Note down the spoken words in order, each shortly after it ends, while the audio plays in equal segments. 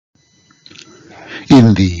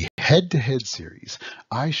In the head-to-head series,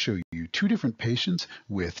 I show you two different patients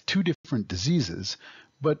with two different diseases,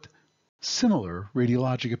 but similar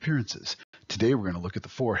radiologic appearances. Today we're going to look at the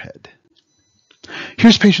forehead.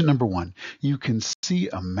 Here's patient number one. You can see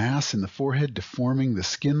a mass in the forehead deforming the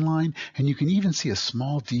skin line, and you can even see a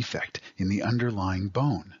small defect in the underlying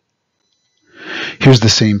bone. Here's the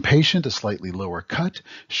same patient. A slightly lower cut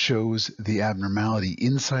shows the abnormality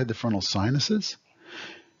inside the frontal sinuses,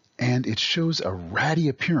 and it shows a ratty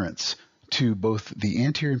appearance to both the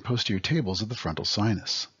anterior and posterior tables of the frontal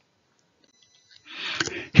sinus.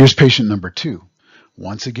 Here's patient number two.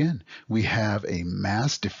 Once again, we have a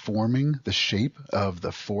mass deforming the shape of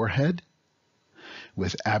the forehead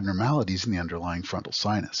with abnormalities in the underlying frontal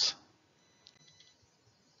sinus.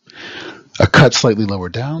 A cut slightly lower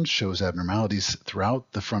down shows abnormalities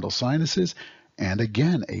throughout the frontal sinuses, and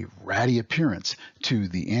again, a ratty appearance to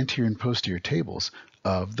the anterior and posterior tables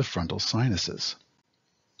of the frontal sinuses.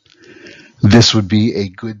 This would be a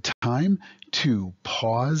good time to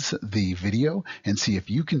pause the video and see if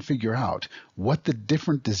you can figure out what the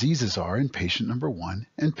different diseases are in patient number one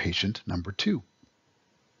and patient number two.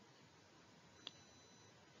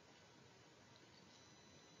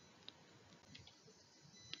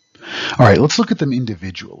 All right, let's look at them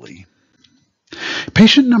individually.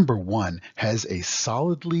 Patient number one has a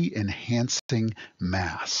solidly enhancing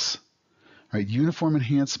mass, right? Uniform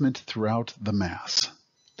enhancement throughout the mass.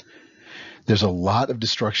 There's a lot of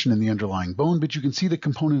destruction in the underlying bone, but you can see the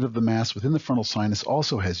component of the mass within the frontal sinus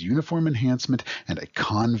also has uniform enhancement and a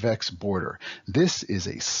convex border. This is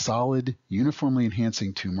a solid, uniformly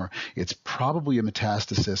enhancing tumor. It's probably a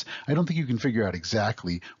metastasis. I don't think you can figure out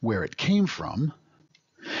exactly where it came from.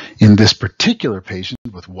 In this particular patient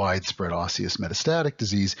with widespread osseous metastatic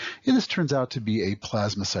disease, this turns out to be a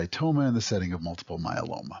plasmacytoma in the setting of multiple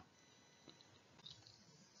myeloma.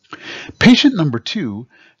 Patient number two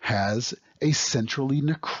has a centrally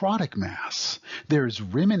necrotic mass. There's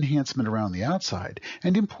rim enhancement around the outside,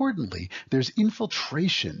 and importantly, there's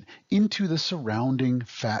infiltration into the surrounding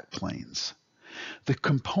fat planes. The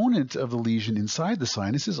component of the lesion inside the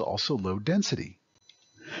sinus is also low density.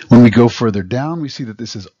 When we go further down, we see that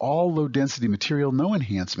this is all low density material, no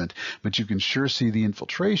enhancement, but you can sure see the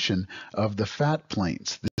infiltration of the fat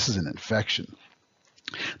planes. This is an infection.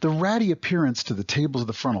 The ratty appearance to the tables of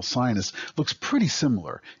the frontal sinus looks pretty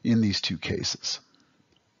similar in these two cases.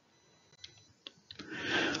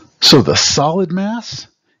 So the solid mass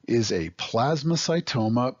is a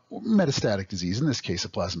plasmacytoma, metastatic disease, in this case a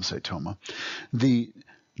plasmacytoma. The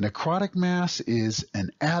necrotic mass is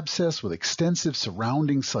an abscess with extensive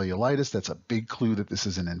surrounding cellulitis. That's a big clue that this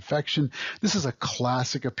is an infection. This is a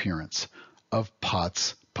classic appearance of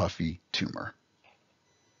Pott's Puffy tumor.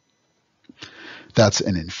 That's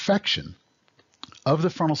an infection of the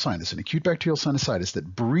frontal sinus, an acute bacterial sinusitis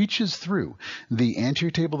that breaches through the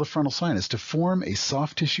anterior table of the frontal sinus to form a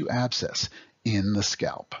soft tissue abscess in the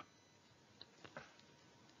scalp.